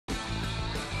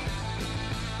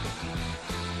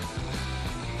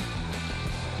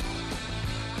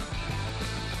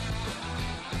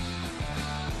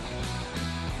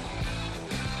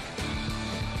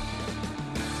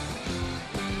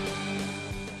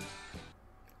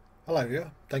Hello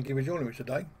here, thank you for joining me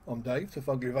today. I'm Dave, the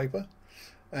Fugly Vapor,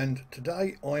 and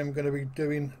today I am going to be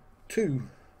doing two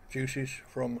juices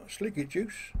from Sleekit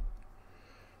Juice.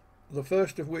 The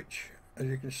first of which, as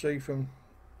you can see from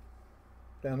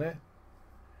down there,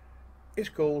 is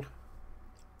called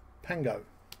Pango.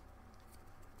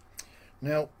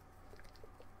 Now,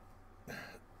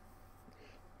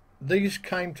 these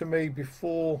came to me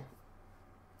before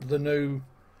the new,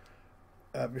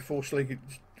 before Sleekit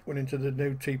went into the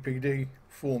new TPD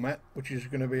format, which is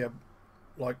going to be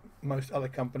like most other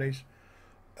companies,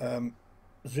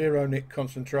 zero nic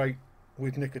concentrate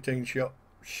with nicotine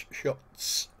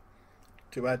shots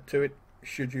to add to it,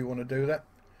 should you want to do that.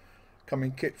 Come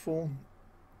in kit form.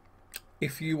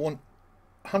 If you want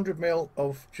 100 ml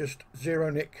of just zero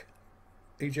nic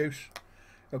e-juice,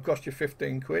 it'll cost you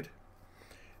 15 quid.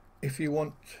 If you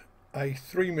want a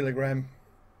 3 milligram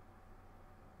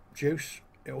juice,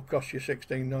 it will cost you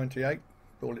 16.98,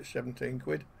 call it 17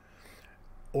 quid.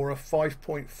 Or a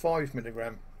 5.5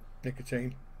 milligram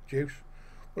nicotine juice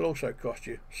will also cost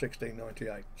you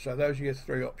 16.98. So those are your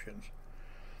three options.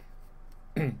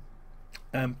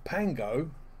 And Pango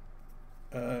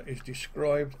is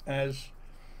described as,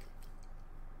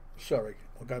 sorry,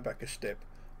 I'll go back a step.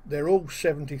 They're all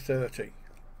 70-30.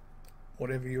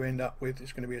 Whatever you end up with,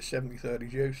 it's going to be a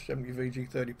 70-30 juice, 70 VG,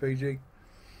 30 PG.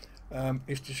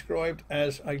 It's described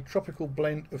as a tropical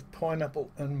blend of pineapple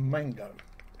and mango.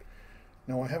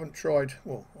 Now I haven't tried,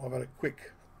 well, I've had a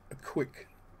quick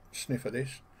sniff of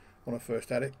this when I first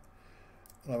had it,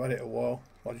 and I've had it a while.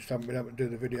 I just haven't been able to do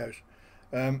the videos.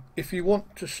 If you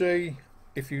want to see,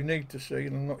 if you need to see,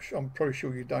 and I'm not sure, I'm probably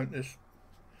sure you don't, there's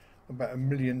about 1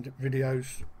 million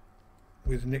videos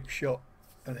with Nick shot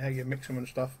and how you mix them and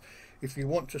stuff. If you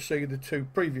want to see the two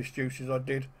previous juices I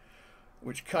did,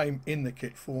 which came in the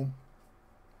kit form,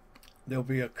 there'll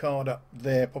be a card up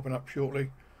there popping up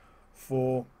shortly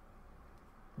for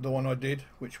the one I did,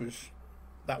 which was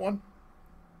that one.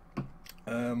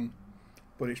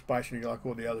 But it's basically like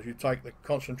all the others. You take the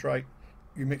concentrate,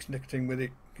 you mix nicotine with it,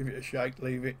 give it a shake,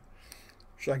 leave it,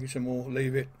 shake it some more,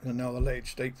 leave it, and now they'll let it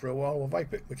steep for a while or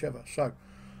vape it, whichever. So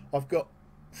I've got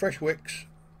fresh wicks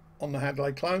on the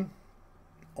Hadley clone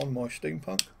on my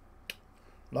steampunk,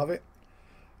 love it.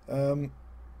 I'm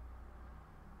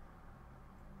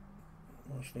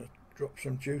just going to drop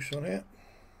some juice on here.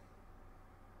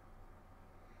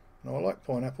 Now I like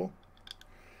pineapple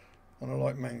and I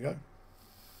like mango,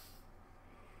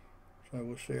 so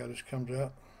we'll see how this comes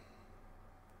out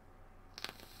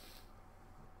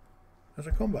as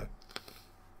a combo.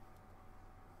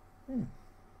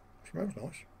 Smells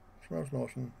nice. Smells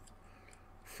nice and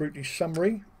fruity,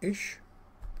 summery-ish.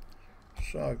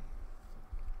 So,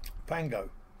 Pango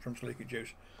from Sleekit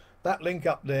Juice. That link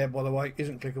up there, by the way,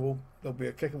 isn't clickable. There'll be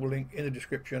a clickable link in the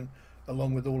description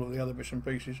along with all of the other bits and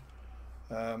pieces,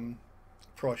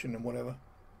 pricing and whatever.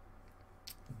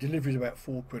 Delivery's about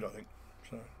 4 quid, I think,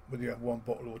 so whether you have one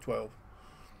bottle or 12.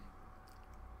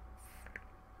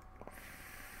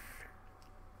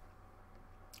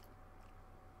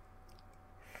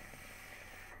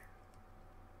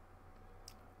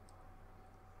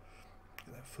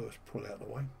 Get that first pull out of the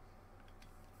way.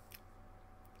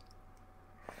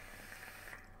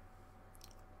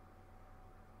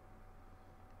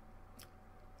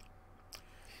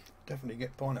 Definitely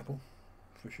get pineapple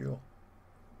for sure.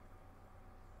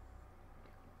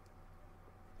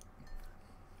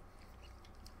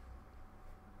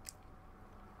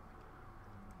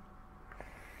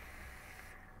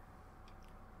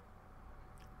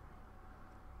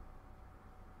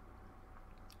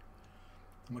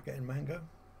 Am I getting mango?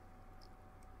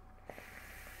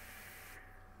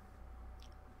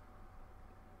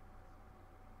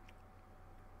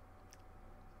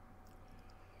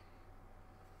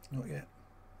 Not yet.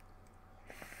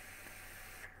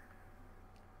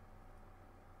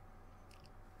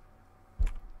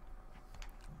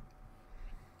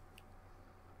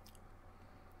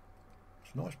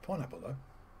 It's nice pineapple though.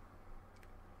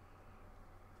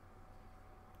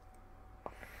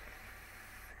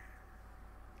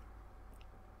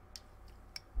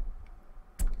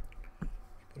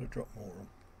 Let's put a drop more on.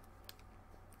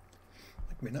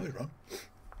 Make my nose run.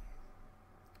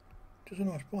 Just a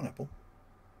nice pineapple.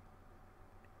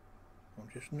 I'm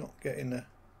just not getting the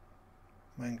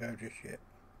mango just yet.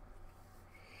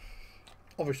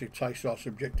 Obviously tastes are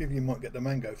subjective. You might get the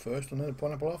mango first and then the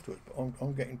pineapple afterwards, but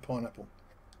I'm getting pineapple.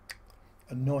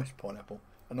 A nice pineapple.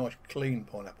 A nice clean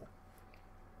pineapple.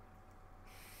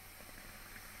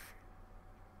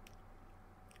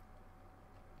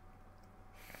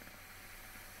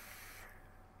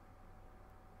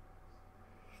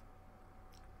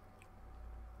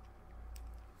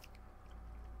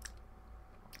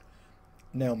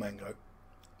 now mango.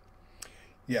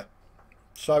 Yeah,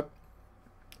 so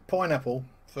pineapple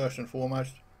first and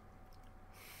foremost.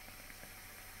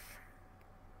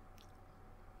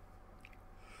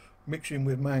 Mixing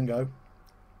with mango,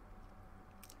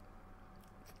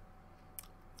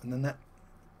 and then that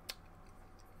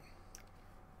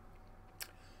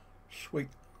sweet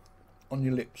on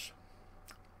your lips,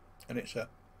 and it's a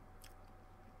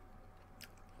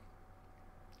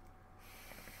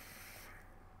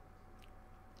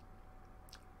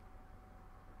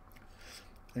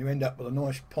and you end up with a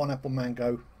nice pineapple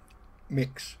mango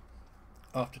mix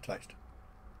aftertaste.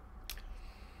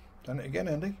 Done it again,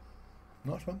 Andy.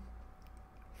 Nice one.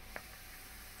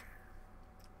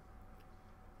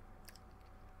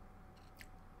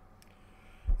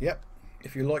 Yep,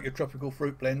 if you like your tropical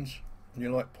fruit blends and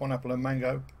you like pineapple and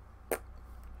mango,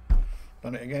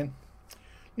 done it again.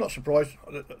 Not surprised.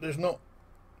 There's not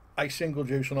a single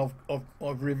juice, and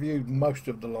I've reviewed most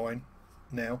of the line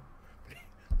now,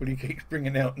 but he keeps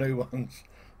bringing out new ones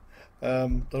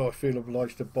that I feel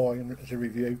obliged to buy as a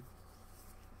review.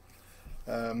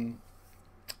 But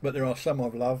there are some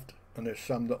I've loved, and there's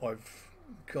some that I've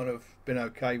kind of been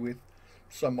okay with.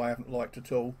 Some I haven't liked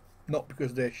at all, not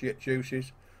because they're shit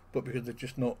juices, but because they're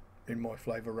just not in my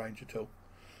flavour range at all.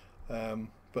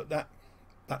 But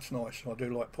that's nice. I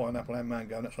do like pineapple and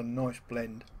mango, and that's a nice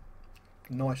blend.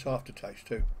 Nice aftertaste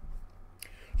too.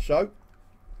 So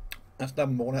that's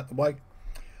done one out the way.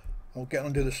 I'll get on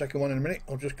and do the second one in a minute.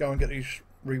 I'll just go and get these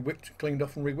re-wicked, cleaned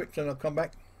off and re-wicked, and I'll come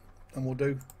back and we'll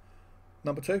do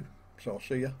number two. So I'll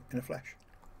see you in a flash.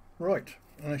 Right,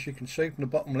 and as you can see from the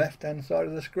bottom left hand side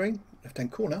of the screen, left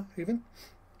hand corner even,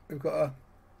 we've got a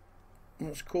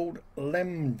what's called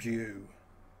LemDew.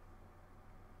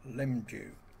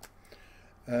 LemDew.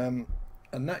 And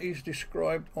that is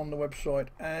described on the website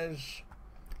as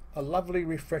a lovely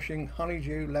refreshing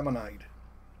honeydew lemonade.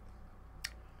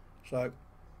 So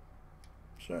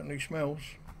certainly smells.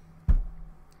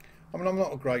 I mean, I'm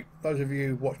not a great, those of you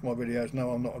who watch my videos know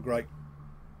I'm not a great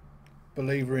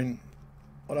believer in,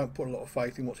 I don't put a lot of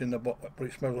faith in what's in the bottle, what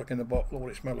it smells like in the bottle, or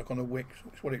what it smells like on a wick.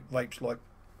 It's what it vapes like.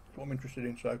 That's what I'm interested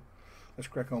in, so let's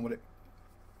crack on with it.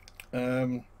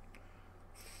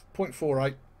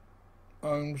 0.48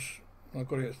 ohms, I've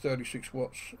got it at 36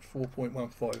 watts,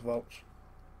 4.15 volts.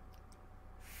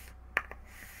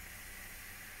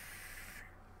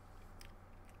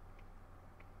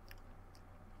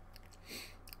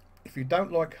 If you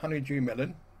don't like honeydew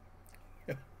melon,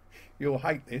 you'll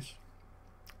hate this,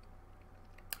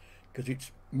 because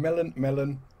it's melon,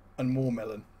 melon and more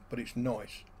melon, but it's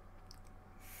nice.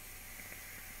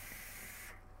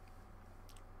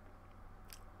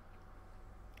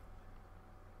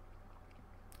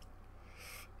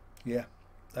 Yeah,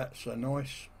 that's a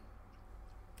nice.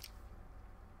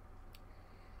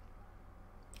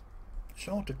 It's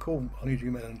hard to call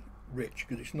honeydew melon rich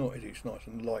because it's not, is it? It's nice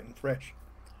and light and fresh,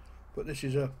 but this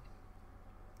is a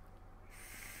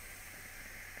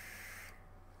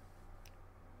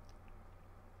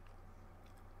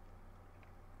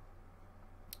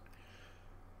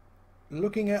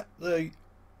looking at the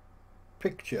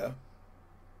picture,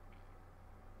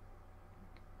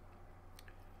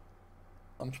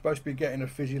 I'm supposed to be getting a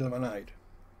fizzy lemonade.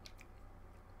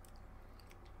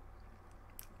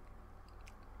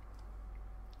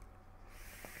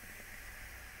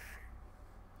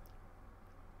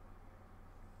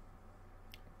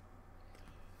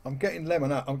 I'm getting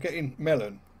lemonade, I'm getting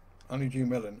melon, honeydew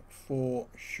melon for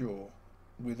sure,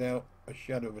 without a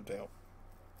shadow of a doubt.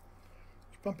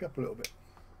 Let's bump it up a little bit.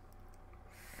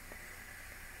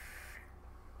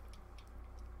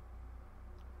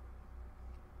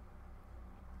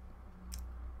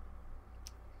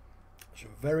 It's a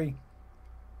very,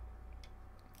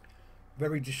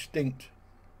 very distinct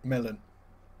melon.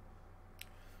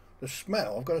 The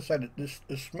smell, I've got to say that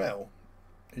the smell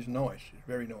is nice, it's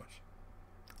very nice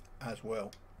as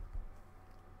well.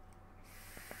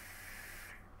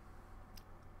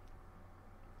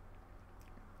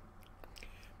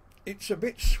 It's a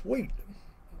bit sweet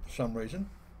for some reason.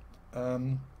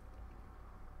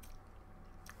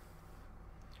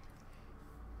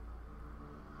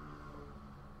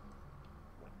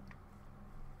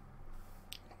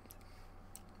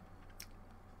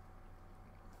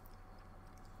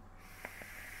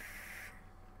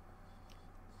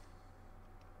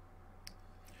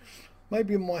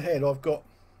 Maybe in my head I've got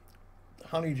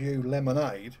honeydew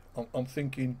lemonade, I'm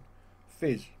thinking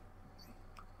fizz,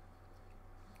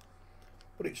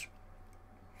 but it's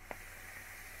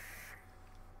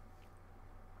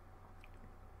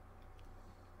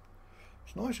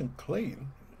nice and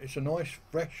clean. It's a nice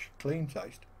fresh clean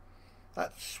taste.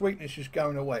 that sweetness is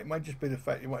going away. It may just be the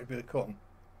fact it might be the cotton.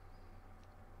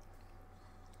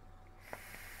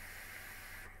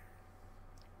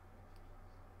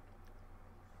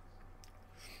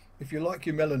 If you like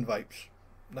your melon vapes,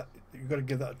 you've got to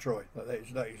give that a try. That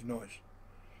is nice.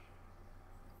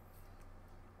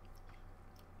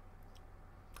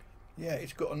 Yeah,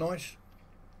 it's got a nice.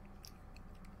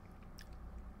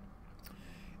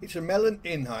 It's a melon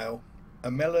inhale,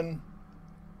 a melon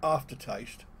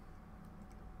aftertaste.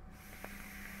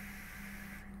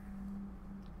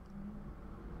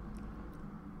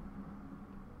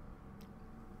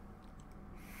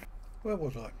 Where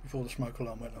was I before the smoke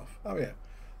alarm went off? Oh yeah.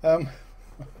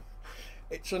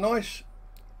 It's a nice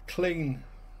clean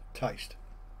taste.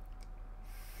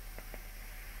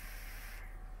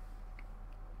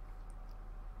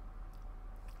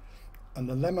 And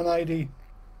the lemonade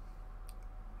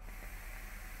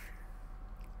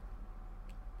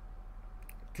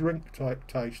drink type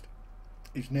taste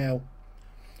is now,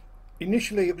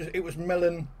 initially it was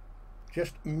melon,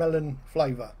 just melon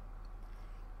flavour.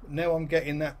 Now I'm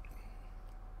getting that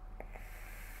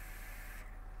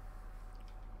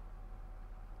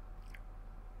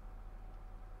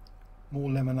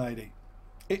more lemonade.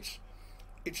 It's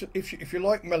if you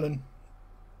like melon,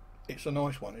 it's a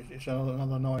nice one. It's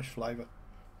another nice flavour.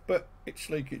 But it's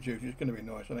Sleekit Juice. It's going to be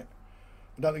nice, isn't it?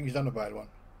 I don't think he's done a bad one.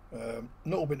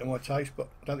 Not all bit to my taste, but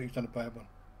I don't think he's done a bad one.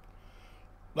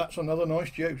 That's another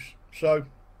nice juice. So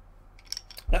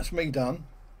that's me done.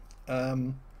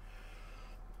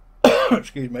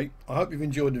 Excuse me. I hope you've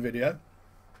enjoyed the video.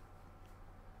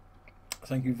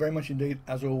 Thank you very much indeed,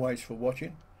 as always, for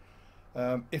watching.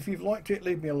 If you've liked it,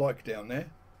 leave me a like down there.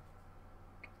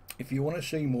 If you want to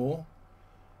see more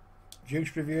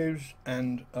juice reviews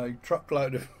and a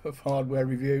truckload of hardware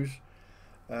reviews,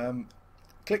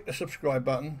 click the subscribe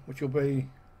button, which will be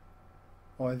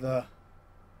either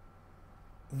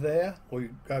there or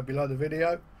you go below the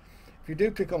video. If you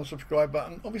do click on the subscribe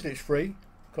button, obviously it's free,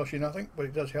 costs you nothing, but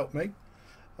it does help me.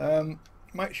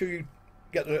 Make sure you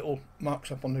get the little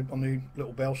marks up on the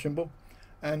little bell symbol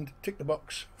and tick the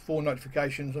box for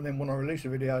notifications, and then when I release a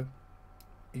video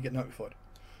you get notified.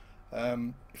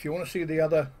 If you want to see the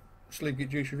other Sleekit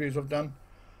Juice reviews I've done,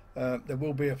 there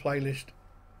will be a playlist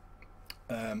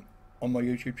on my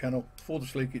YouTube channel for the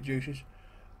Sleekit Juices.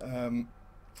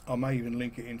 I may even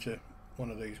link it into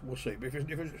one of these, we'll see. But if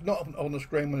it's not on the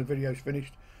screen when the video's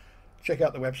finished, check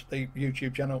out the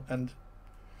YouTube channel and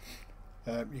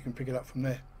you can pick it up from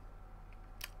there.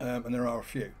 And there are a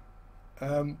few.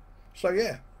 So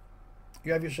yeah,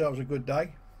 you have yourselves a good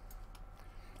day.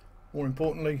 More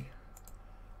importantly,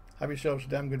 have yourselves a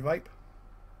damn good vape.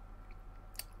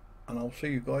 And I'll see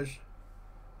you guys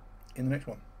in the next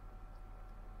one.